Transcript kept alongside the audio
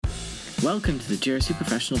Welcome to the GRC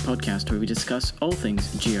Professional Podcast, where we discuss all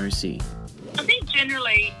things GRC. I think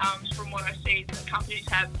generally, from what I see, is that companies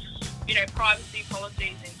have, privacy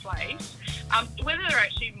policies in place. Whether they're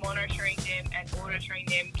actually monitoring them and auditing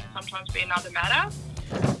them can sometimes be another matter.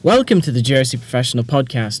 Welcome to the GRC Professional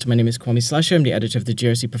Podcast. My name is Kwame Slasher. I'm the editor of the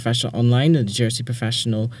GRC Professional Online and the GRC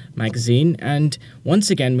Professional magazine. And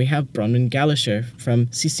once again, we have Bronwyn Gallacher from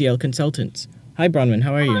CCL Consultants. Hi, Bronwyn.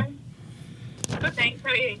 How are you? Good, thanks. How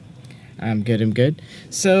are you? I'm good.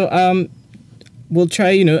 So, we'll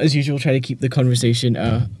try, as usual, try to keep the conversation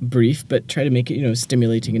brief, but try to make it,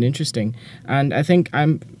 stimulating and interesting. And I think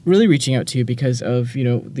I'm really reaching out to you because of,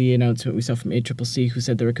 the announcement we saw from ACCC, who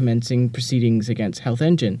said they were commencing proceedings against Health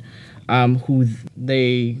Engine, who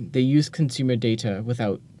they use consumer data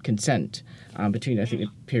without consent between, I think, the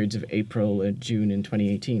periods of April and June in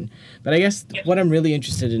 2018. But I guess what I'm really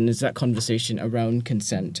interested in is that conversation around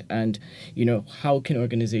consent and, how can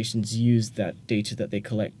organizations use that data that they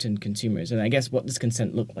collect in consumers? And I guess what does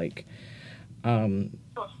consent look like? So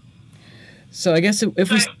I guess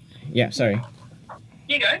if we... Yeah, sorry.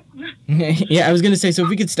 You go. Yeah, I was going to say, so if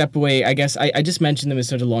we could step away, I guess I just mentioned them as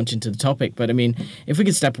sort of launch into the topic, but I mean, if we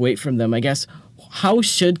could step away from them, I guess, how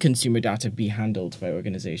should consumer data be handled by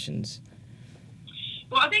organizations?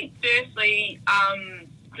 Well, I think firstly,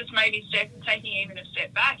 just maybe taking even a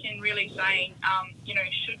step back and really saying,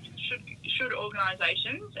 should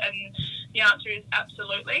organisations? And the answer is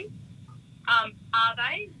absolutely. Are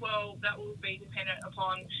they? Well, that will be dependent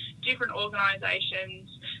upon different organisations,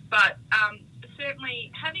 but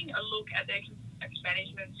certainly having a look at their compliance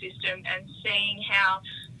management system and seeing how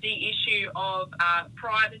the issue of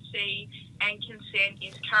privacy and consent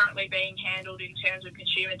is currently being handled in terms of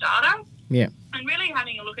consumer data. Yeah. And really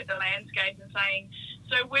having a look at the landscape and saying,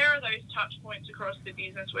 so where are those touch points across the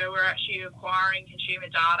business where we're actually acquiring consumer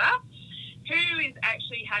data? Who is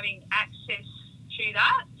actually having access to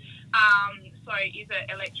that? So is it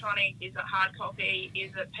electronic? Is it hard copy?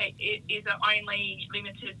 Is it only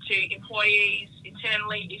limited to employees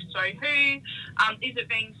internally? If so, who? Is it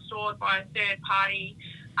being stored by a third party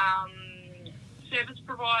service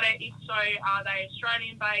provider? If so, are they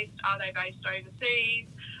Australian based? Are they based overseas?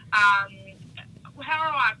 How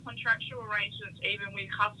are our contractual arrangements even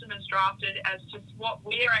with customers drafted as to what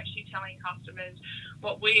we're actually telling customers,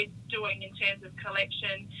 what we're doing in terms of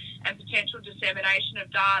collection and potential dissemination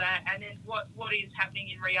of data, and then what is happening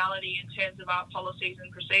in reality in terms of our policies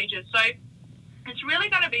and procedures. So it's really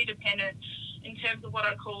going to be dependent in terms of what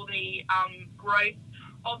I call the growth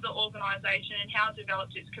of the organisation and how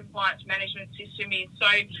developed its compliance management system is. So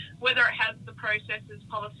whether it has the processes,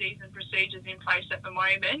 policies and procedures in place at the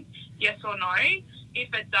moment, yes or no.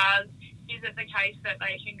 If it does, is it the case that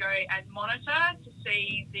they can go and monitor to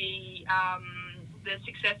see the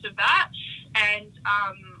success of that, and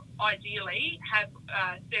ideally have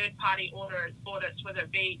third-party audits, whether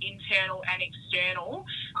it be internal and external,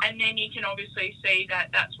 and then you can obviously see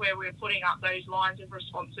that that's where we're putting up those lines of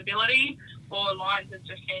responsibility or lines of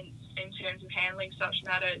defence in terms of handling such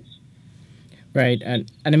matters. Right, and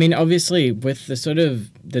I mean, obviously, with the sort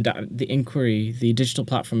of the inquiry, the digital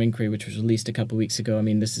platform inquiry, which was released a couple of weeks ago, I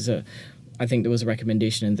mean, I think there was a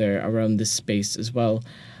recommendation in there around this space as well.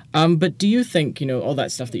 But do you think, all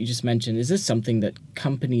that stuff that you just mentioned, is this something that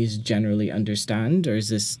companies generally understand, or is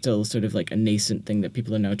this still sort of like a nascent thing that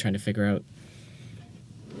people are now trying to figure out?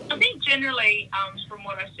 I think generally, from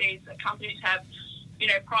what I see, is that companies have,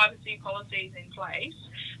 privacy policies in place.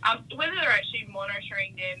 Whether they're actually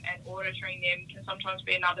monitoring them and auditing them can sometimes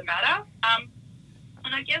be another matter. And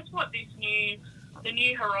I guess what the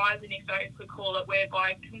new horizon, if I could call it,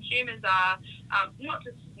 whereby consumers are not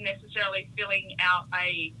just necessarily filling out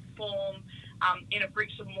a form in a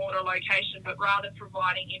bricks and mortar location, but rather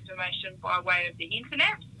providing information by way of the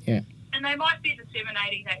internet. Yeah. And they might be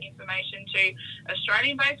disseminating that information to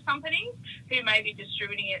Australian-based companies who may be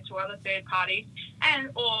distributing it to other third parties,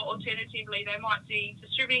 or alternatively, they might be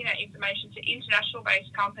distributing that information to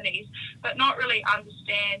international-based companies, but not really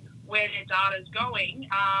understand where their data is going,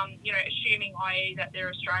 assuming, i.e., that they're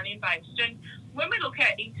Australian-based. And when we look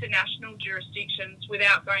at international jurisdictions,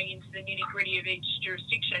 without going into the nitty-gritty of each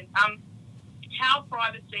jurisdiction, how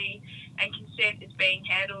privacy and consent is being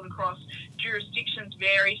handled across jurisdictions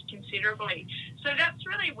varies considerably. So that's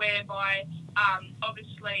really whereby,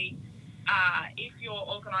 obviously, if your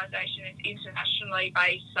organisation is internationally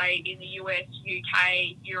based, say in the US,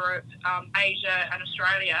 UK, Europe, Asia and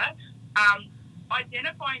Australia,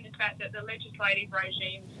 identifying the fact that the legislative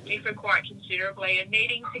regimes differ quite considerably and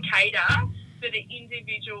needing to cater for the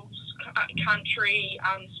individual country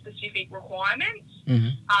specific requirements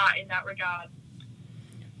in that regard.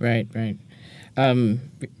 Right.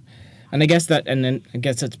 And then I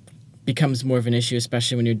guess that becomes more of an issue,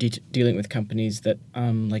 especially when you're dealing with companies that,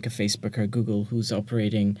 like a Facebook or Google, who's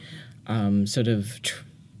operating sort of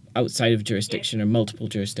outside of jurisdiction or multiple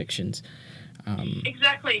jurisdictions.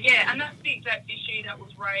 Exactly, yeah, and that's the exact issue that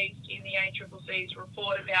was raised in the ACCC's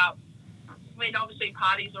report about when obviously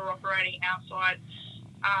parties are operating outside,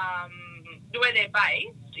 where they're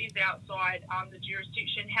based is outside the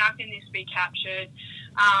jurisdiction. How can this be captured?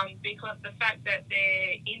 Because the fact that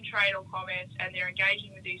they're in trade or commerce and they're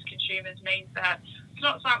engaging with these consumers means that it's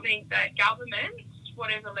not something that governments,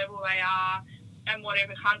 whatever level they are, and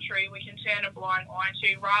whatever country, we can turn a blind eye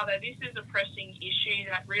to. Rather, this is a pressing issue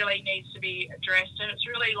that really needs to be addressed, and it's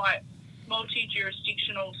really like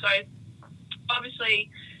multi-jurisdictional. So obviously,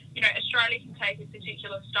 Australia can take a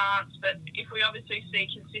particular stance, but if we obviously see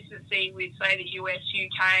consistency with, say, the US,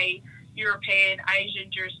 UK, European,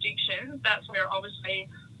 Asian jurisdictions, that's where obviously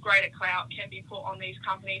greater clout can be put on these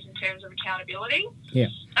companies in terms of accountability. Yeah.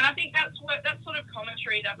 And I think that sort of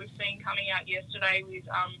commentary that we've seen coming out yesterday with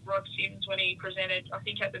Rod Sims when he presented, I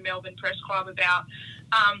think, at the Melbourne Press Club about,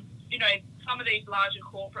 some of these larger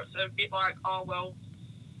corporates are a bit like, oh, well,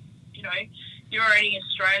 you're only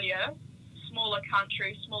Australia, smaller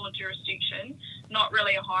country, smaller jurisdiction, not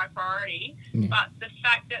really a high priority. Yeah. But the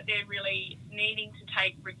fact that they're really needing to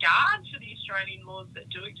take regard for the Australian laws that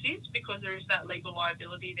do exist, because there is that legal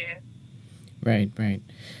liability there. Right.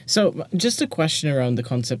 So just a question around the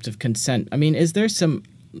concept of consent. I mean, is there some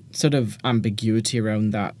sort of ambiguity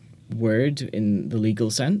around that word in the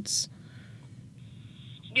legal sense?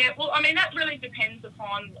 Yeah, well, I mean, that really depends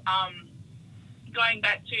upon going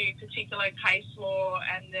back to particular case law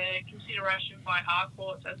and the consideration by our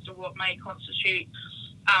courts as to what may constitute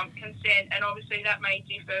consent. And obviously that may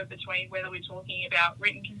differ between whether we're talking about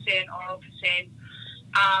written consent, oral consent,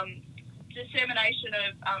 dissemination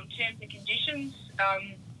of terms and conditions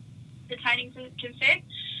pertaining to consent.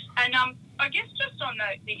 And I guess just on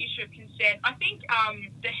the issue of consent, I think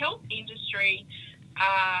the health industry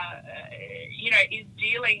is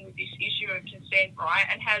dealing with this issue of consent, right,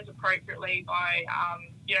 and has appropriately by,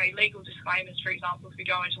 legal disclaimers. For example, if you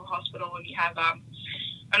go into a hospital and you have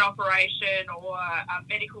an operation or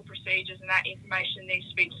medical procedures and that information needs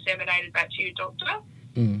to be disseminated back to your doctor,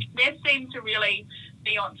 they seem to really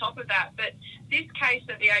be on top of that. But this case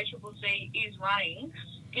that the ACCC is running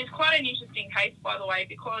is quite an interesting case, by the way,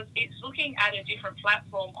 because it's looking at a different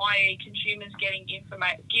platform, i.e. consumers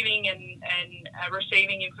giving and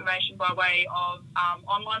receiving information by way of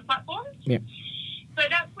online platforms. Yeah. So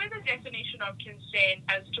that's where the definition of consent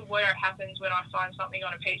as to where it happens when I sign something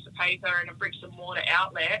on a piece of paper in a bricks and mortar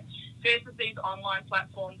outlet versus these online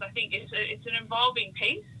platforms, I think it's an evolving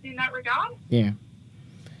piece in that regard. Yeah.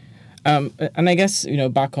 And I guess,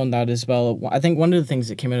 back on that as well, I think one of the things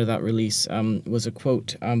that came out of that release was a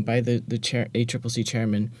quote by the ACCC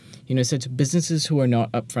chairman. Said businesses who are not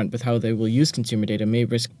upfront with how they will use consumer data may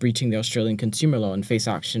risk breaching the Australian consumer law and face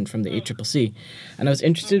action from the ACCC. And I was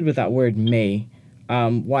interested with that word may.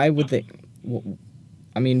 Why would they?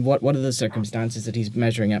 What are the circumstances that he's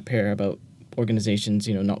measuring up here about organisations,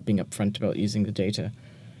 not being upfront about using the data?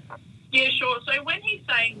 Yeah, sure. So when he's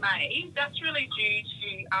saying may, that's really due to,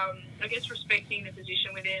 respecting the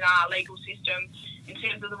position within our legal system in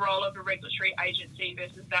terms of the role of a regulatory agency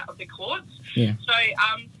versus that of the courts. Yeah. So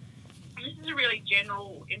this is a really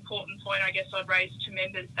general, important point, I guess, I'd raise to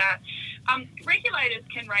members that regulators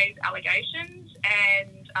can raise allegations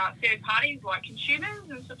and third parties like consumers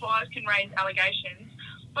and suppliers can raise allegations,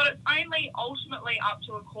 but it's only ultimately up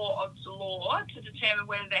to a court of law to determine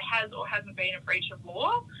whether there has or hasn't been a breach of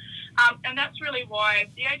law. And that's really why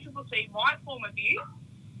the ACCC might form a view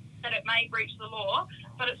that it may breach the law,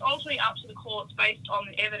 but it's ultimately up to the courts based on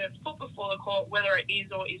the evidence put before the court whether it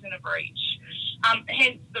is or isn't a breach.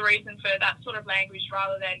 Hence the reason for that sort of language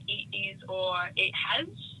rather than it is or it has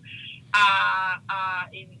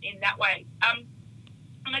in that way.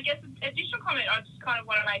 And I guess an additional comment I just kind of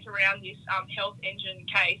want to make around this Health Engine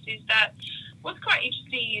case is that what's quite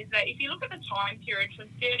interesting is that if you look at the time period from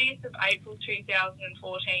 30th of April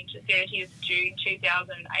 2014 to 30th of June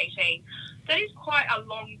 2018, that is quite a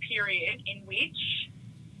long period in which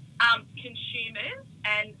consumers,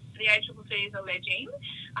 and the ACCC is alleging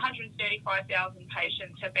 135,000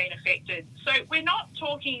 patients have been affected. So we're not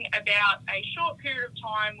talking about a short period of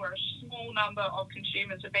time where a small number of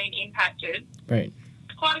consumers have been impacted. Right.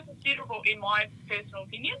 Quite a considerable, in my personal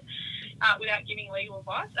opinion, without giving legal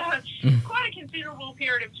advice, quite a considerable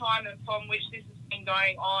period of time upon which this has been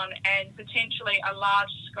going on, and potentially a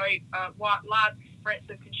large scope, large breadth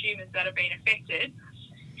of consumers that have been affected.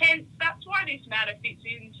 Hence, that's why this matter fits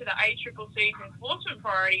into the ACCC's enforcement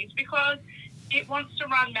priorities, because it wants to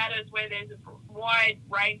run matters where there's a wide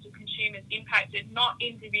range of consumers impacted, not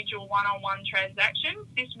individual one-on-one transactions.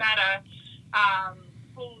 This matter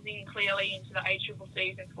falls in clearly into the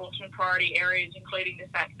ACCC's enforcement priority areas, including the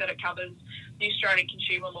fact that it covers the Australian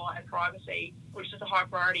consumer law and privacy, which is a high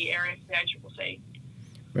priority area for the ACCC.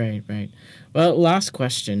 Right. Well, last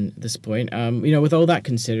question at this point. With all that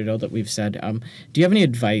considered, all that we've said, do you have any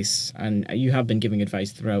advice? And you have been giving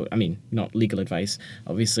advice throughout, not legal advice,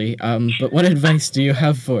 obviously, but what advice do you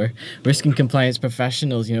have for risk and compliance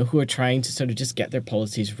professionals, who are trying to sort of just get their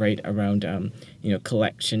policies right around,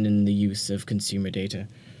 collection and the use of consumer data?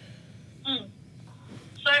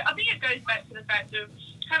 So I think it goes back to the fact of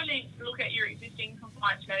having a look at your existing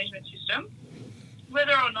compliance management system,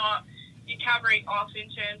 whether or not you're covering off in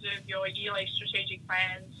terms of your yearly strategic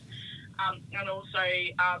plans and also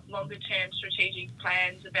longer-term strategic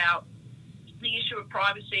plans about the issue of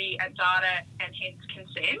privacy and data and hence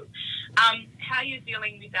consent. How you're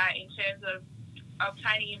dealing with that in terms of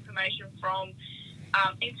obtaining information from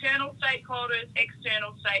internal stakeholders,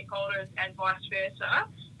 external stakeholders and vice versa,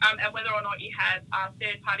 and whether or not you have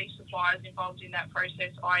third-party suppliers involved in that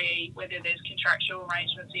process, i.e. whether there's contractual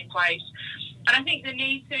arrangements in place. And I think the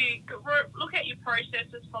need to look at your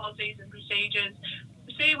processes, policies and procedures,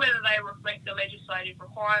 see whether they reflect the legislative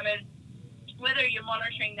requirement, whether you're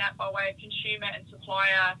monitoring that by way of consumer and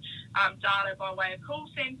supplier data by way of call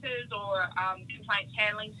centres or complaints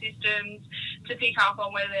handling systems to pick up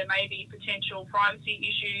on whether there may be potential privacy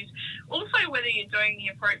issues. Also, whether you're doing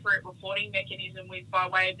the appropriate reporting mechanism by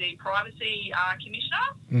way of the Privacy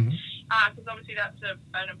Commissioner. Because obviously that's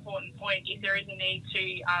an important point if there is a need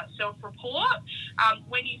to self-report.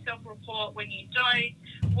 When you self-report, when you don't,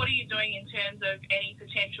 what are you doing in terms of any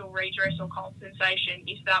potential redress or compensation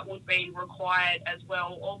if that would be required as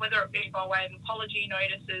well, or whether it be by way of apology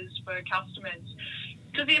notices for customers.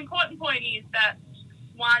 Because the important point is that,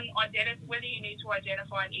 one, whether you need to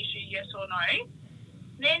identify an issue, yes or no.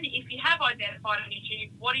 Then if you have identified an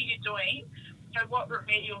issue, what are you doing? So what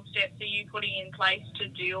remedial steps are you putting in place to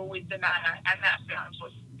deal with the matter? And that's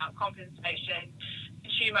compensation,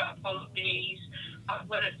 consumer apologies,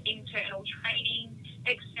 whether it's internal training,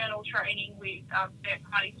 external training with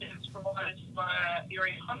third-party service providers you're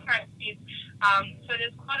in contract with. So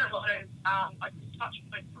there's quite a lot of touch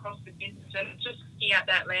points across the business, and it's just looking at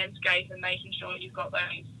that landscape and making sure you've got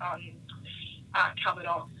those covered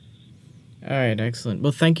off. All right, excellent.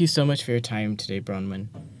 Well, thank you so much for your time today, Bronwyn.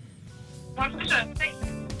 My pleasure. Thanks.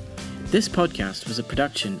 This podcast was a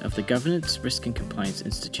production of the Governance, Risk and Compliance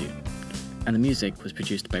Institute, and the music was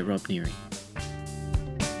produced by Rob Neary.